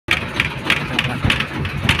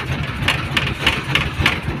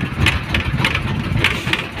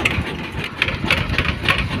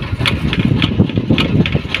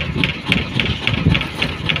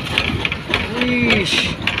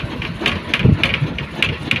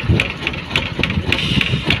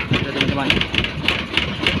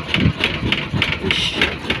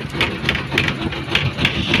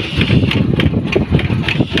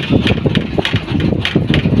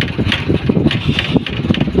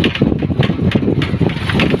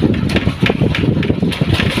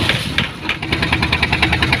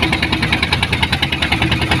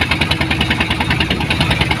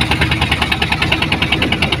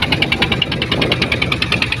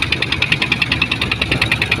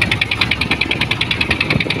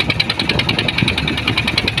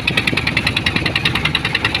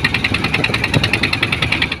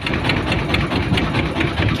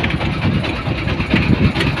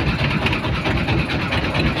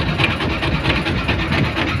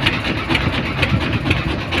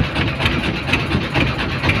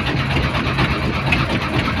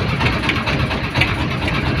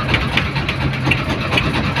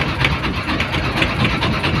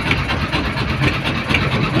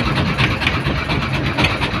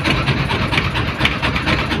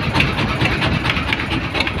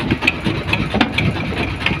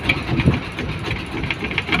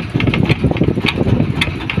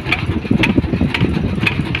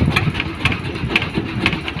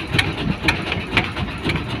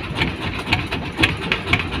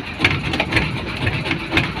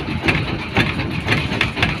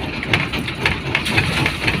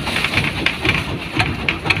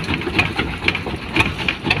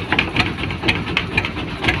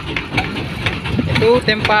Itu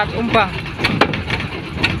tempat umpan.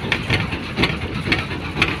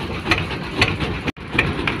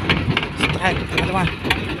 Strike teman-teman.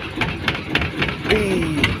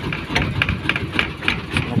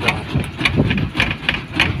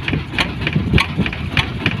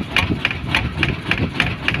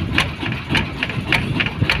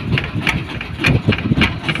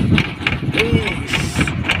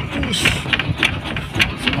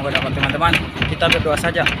 Semoga dapat teman-teman. Kita berdoa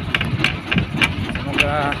saja.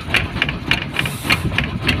 Semoga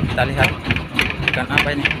kita lihat ikan apa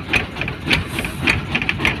ini.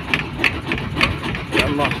 Ya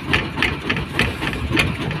Allah.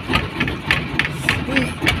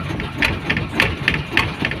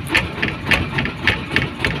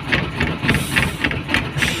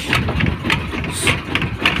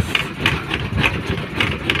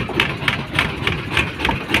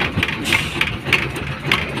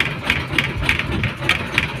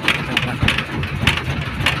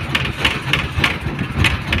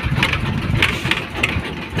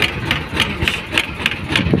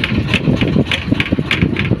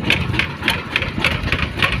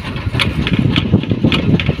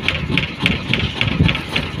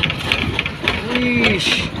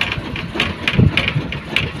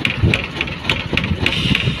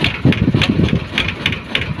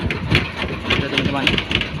 Teman-teman.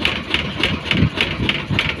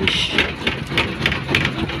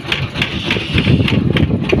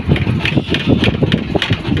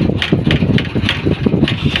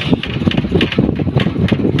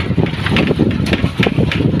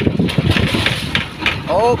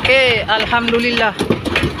 Oke, alhamdulillah.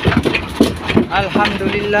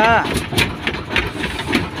 Alhamdulillah.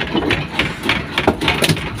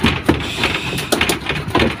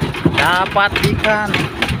 Dapat ikan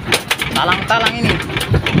talang-talang ini.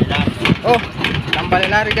 Oh, kembali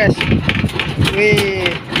lari guys. Wih.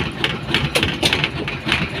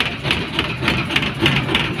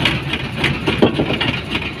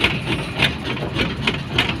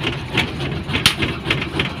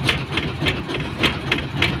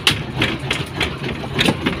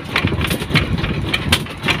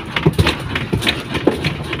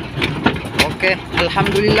 Oke,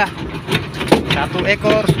 alhamdulillah. Satu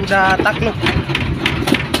ekor sudah takluk.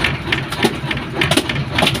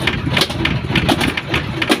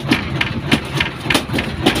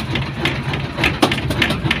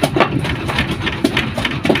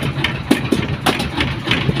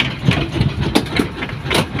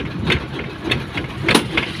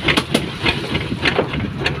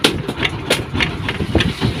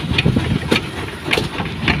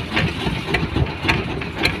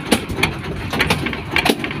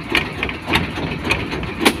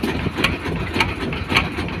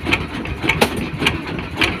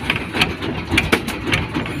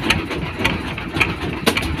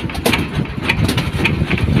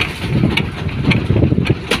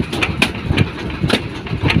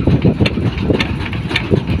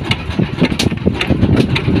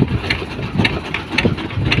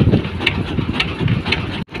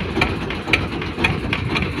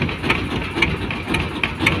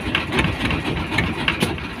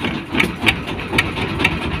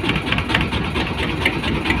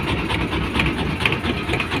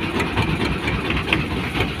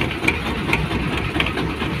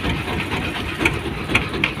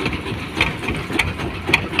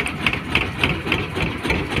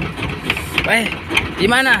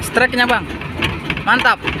 Gimana strike-nya bang?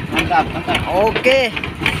 Mantap. Mantap, mantap. Oke,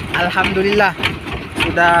 alhamdulillah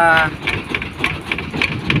sudah.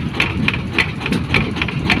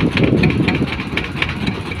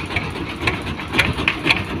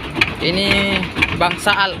 Ini Bang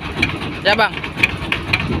Saal, ya bang?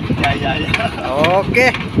 Ya. Oke,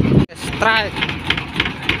 strike.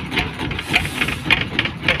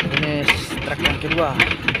 Ini strike yang kedua.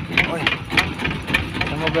 Oi,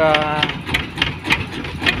 semoga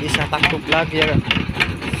bisa takluk lagi ya kan.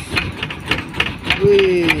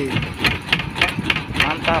 Wih,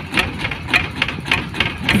 mantap.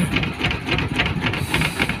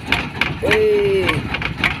 Wih,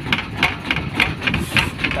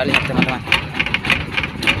 kita lihat teman-teman.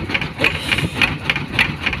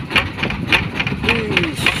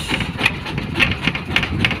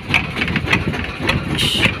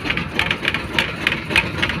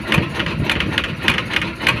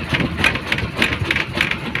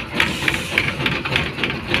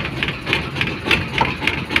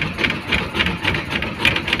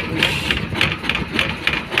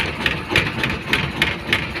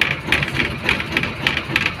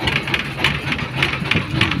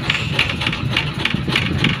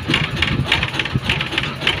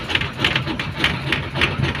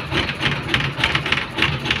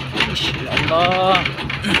 Allah.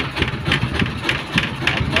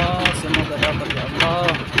 Allah, semoga dapat ya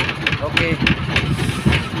Allah. Oke,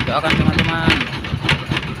 doakan teman-teman.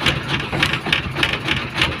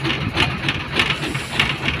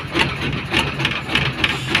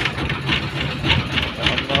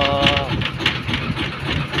 Ya Allah.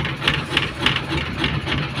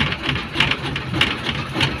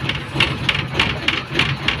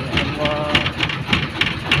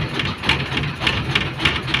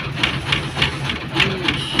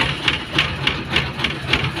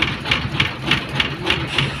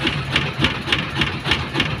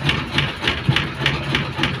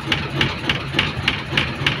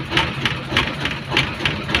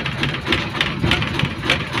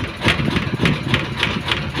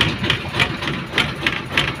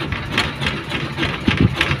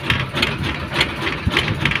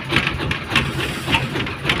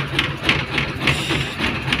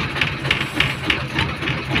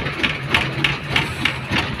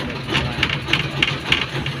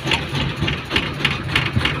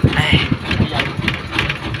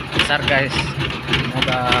 Besar guys,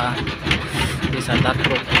 semoga bisa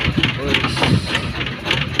takluk. Wis.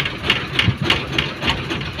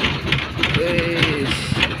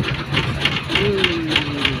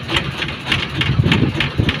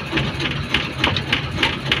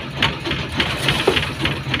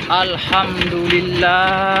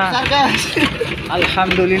 Alhamdulillah. Besar guys.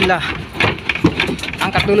 Alhamdulillah.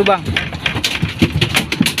 Angkat dulu bang.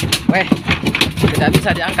 Weh, tidak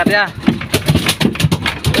bisa diangkat ya.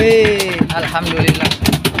 Wih, alhamdulillah.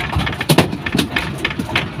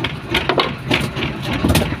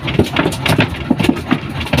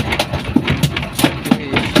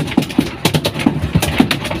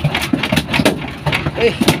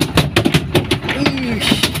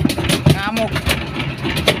 Ngamuk.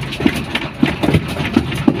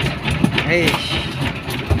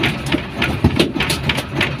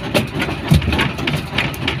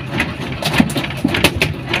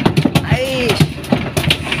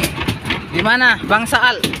 Gimana Bang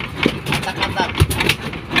Saal? Mantap.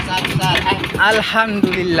 Besar.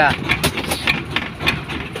 Alhamdulillah.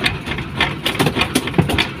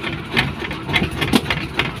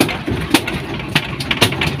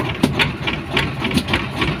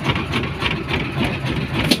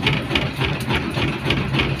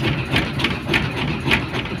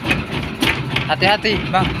 Hati-hati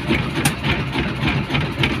Bang.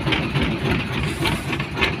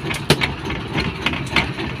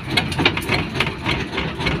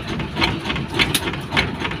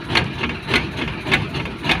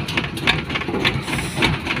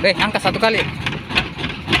 Angkat satu kali.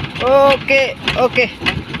 Oke.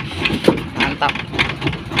 Mantap.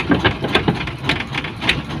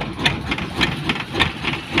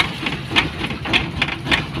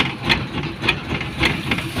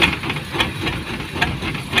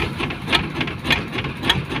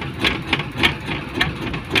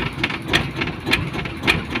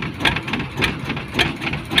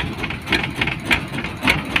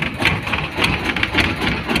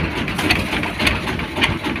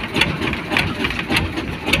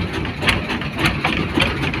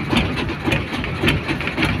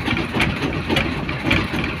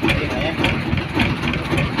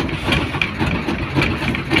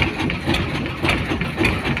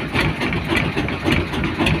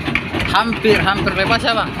 Hampir lepas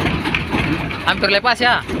ya Bang. Hampir lepas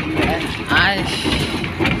ya.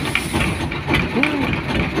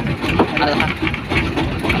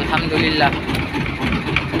 Alhamdulillah.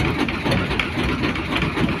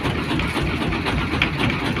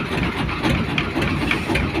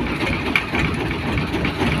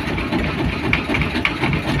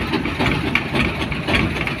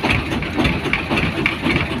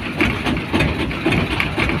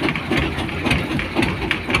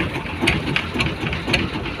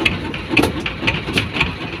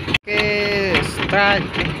 Strike.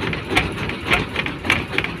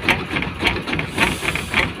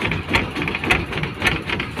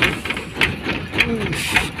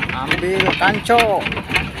 Ambil kanco.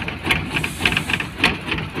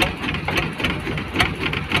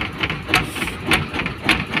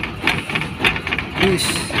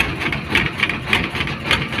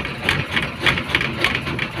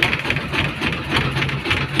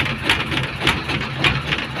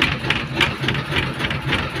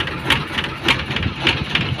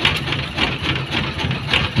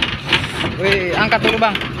 Wih, angkat dulu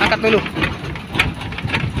Bang, angkat dulu.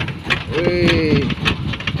 Wih.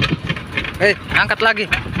 Angkat lagi.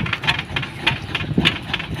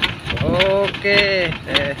 Oke,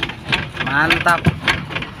 mantap.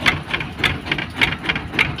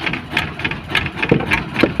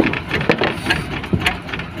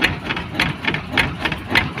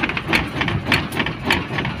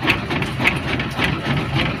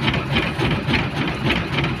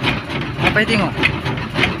 sampai tengok.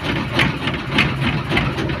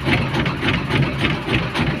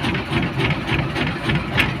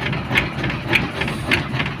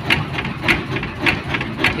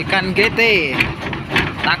 Ikan GT.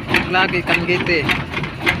 Takut lagi ikan GT.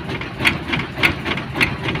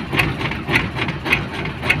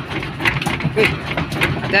 Wih,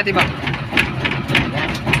 hati-hati bang.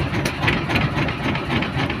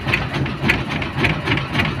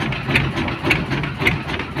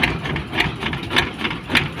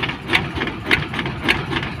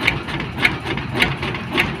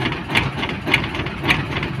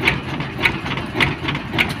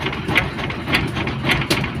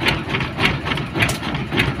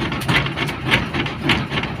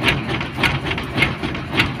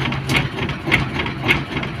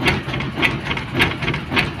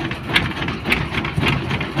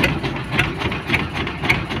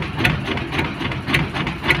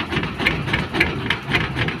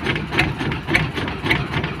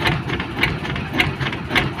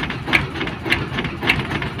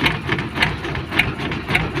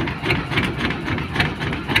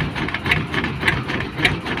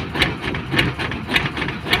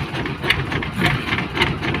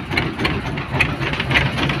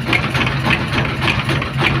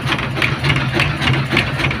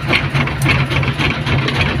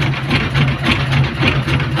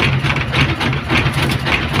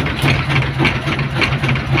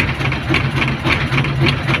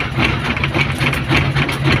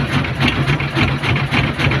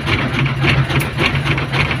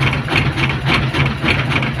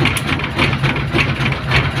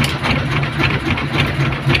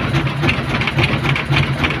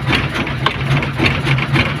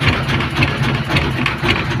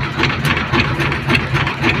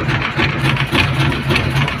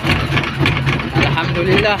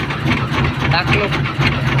 Alhamdulillah takluk.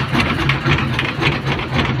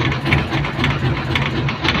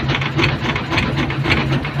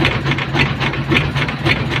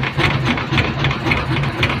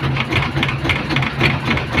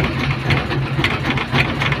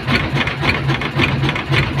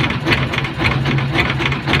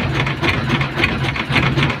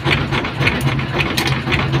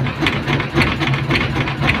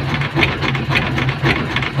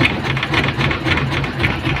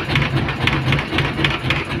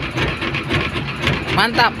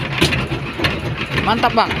 Mantap. Mantap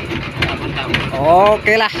bang. Mantap.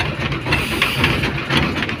 Oke lah.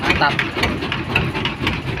 Mantap.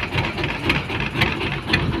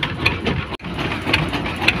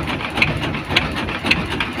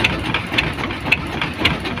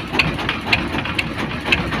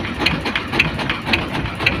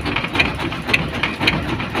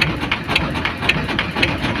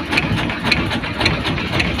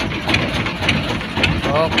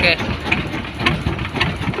 Oke.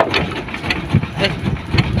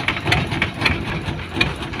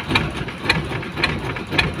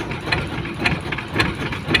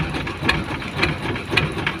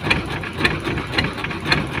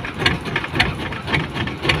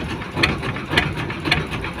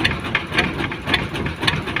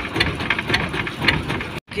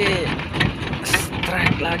 Oke,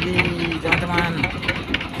 strike lagi teman-teman.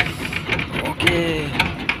 Oke,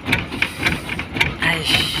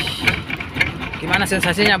 aish, gimana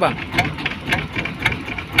sensasinya bang?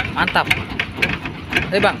 Mantap.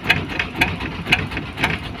 Bang.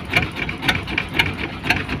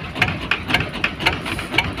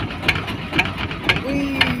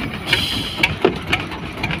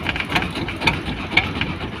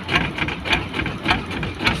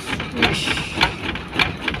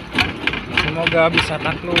 Semoga bisa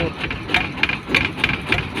takluk.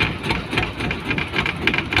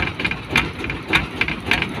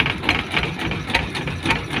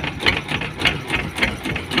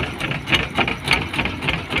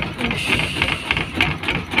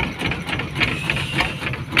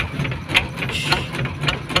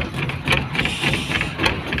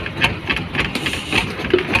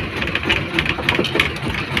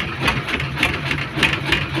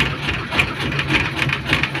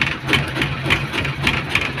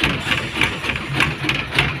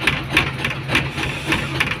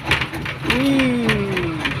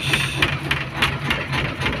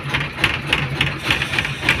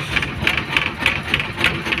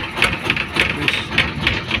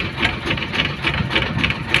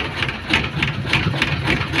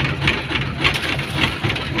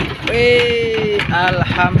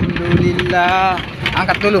 Alhamdulillah.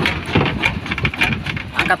 Angkat dulu.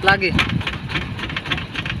 Angkat lagi.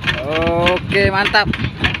 Oke, mantap.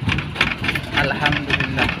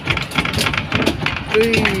 Alhamdulillah.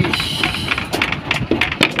 Wih.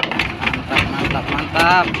 Mantap, mantap,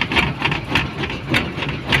 mantap.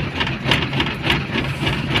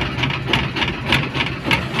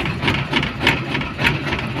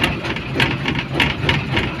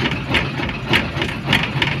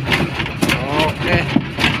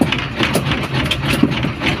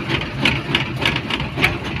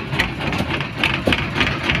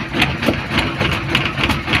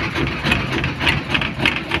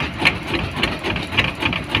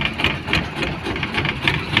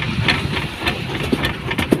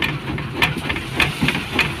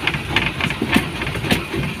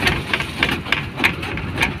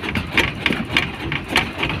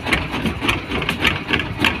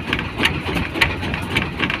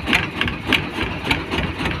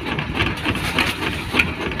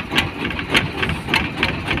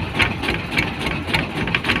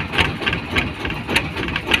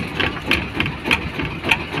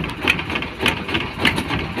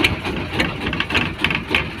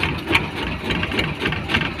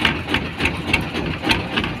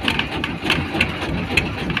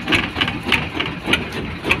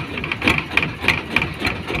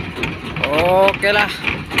 Oke lah.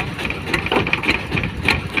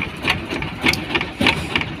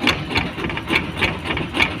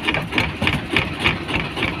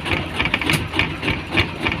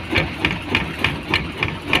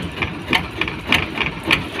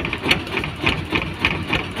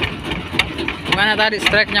 Gimana tadi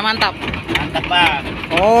strike-nya, mantap? Mantap bang.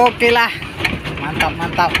 Oke lah. Mantap,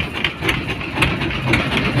 mantap.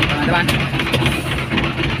 Teman-teman.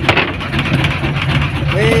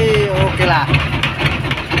 Wih, oke lah.